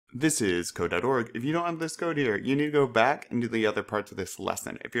This is code.org. If you don't have this code here, you need to go back and do the other parts of this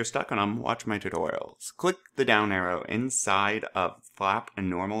lesson. If you're stuck on them, watch my tutorials. Click the down arrow inside of flap a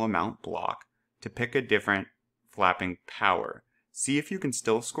normal amount block to pick a different flapping power. See if you can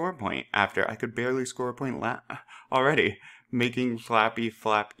still score a point after I could barely score a point already, making Flappy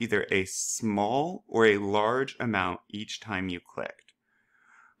flap either a small or a large amount each time you clicked.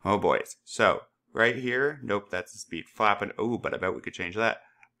 Oh boys, so right here, nope, that's the speed. Flapping, oh, but I bet we could change that.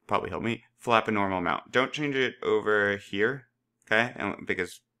 Probably help me. Flap a normal amount. Don't change it over here, okay?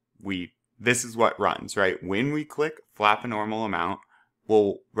 Because this is what runs, right? When we click flap a normal amount,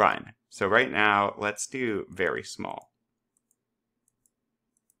 we'll run. So right now, let's do very small.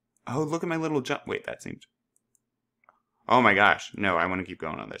 Oh, look at my little jump. Wait, that seems... Oh my gosh. No, I want to keep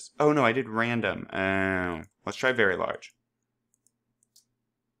going on this. Oh no, I did random. Let's try very large.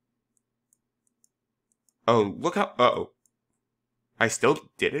 Oh, look how... Uh-oh. I still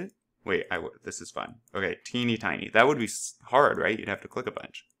did it? Wait, this is fun. Okay, teeny tiny. That would be hard, right? You'd have to click a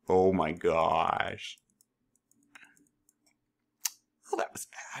bunch. Oh my gosh. Oh, that was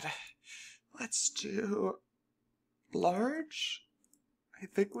bad. Let's do large, I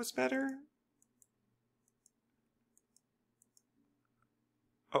think was better.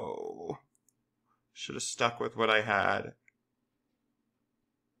 Oh, should have stuck with what I had.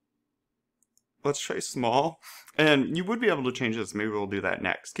 Let's try small. And you would be able to change this. Maybe we'll do that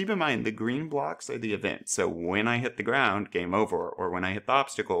next. Keep in mind, the green blocks are the event. So when I hit the ground, game over. Or when I hit the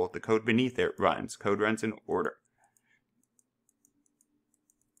obstacle, the code beneath it runs. Code runs in order.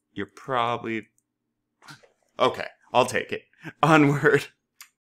 You're probably... Okay, I'll take it. Onward.